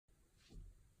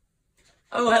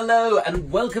Oh, hello, and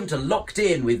welcome to Locked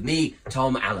In with me,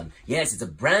 Tom Allen. Yes, it's a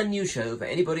brand new show for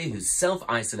anybody who's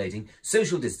self-isolating,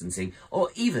 social distancing, or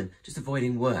even just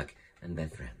avoiding work and their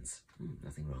friends.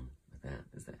 Nothing wrong with that,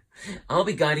 is there? I'll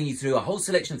be guiding you through a whole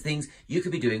selection of things you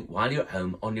could be doing while you're at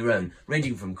home on your own,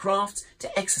 ranging from crafts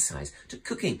to exercise, to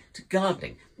cooking, to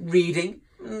gardening, reading,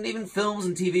 and even films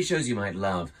and TV shows you might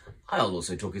love. I'll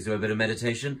also talk you through a bit of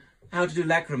meditation, how to do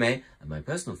macrame, and my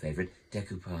personal favourite,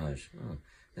 decoupage. Oh,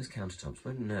 those countertops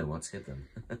won't know what's hit them.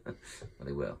 Well,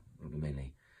 they will. It'll be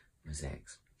mainly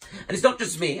mosaics. And it's not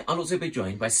just me. I'll also be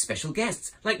joined by special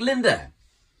guests, like Linda.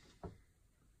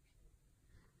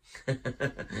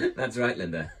 That's right,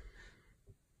 Linda.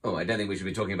 Oh, I don't think we should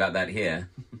be talking about that here.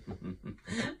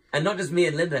 And not just me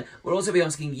and Linda, we'll also be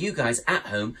asking you guys at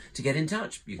home to get in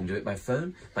touch. You can do it by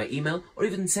phone, by email, or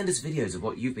even send us videos of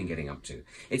what you've been getting up to.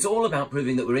 It's all about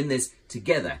proving that we're in this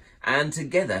together. And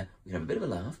together, we can have a bit of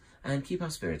a laugh and keep our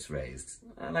spirits raised.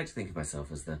 I like to think of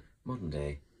myself as the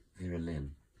modern-day Vera Lynn.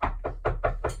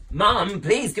 Mum,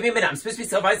 please, give me a minute. I'm supposed to be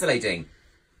self-isolating.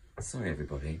 Sorry,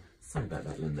 everybody. Sorry about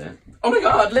that, Linda. Oh, my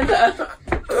God,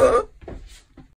 Linda!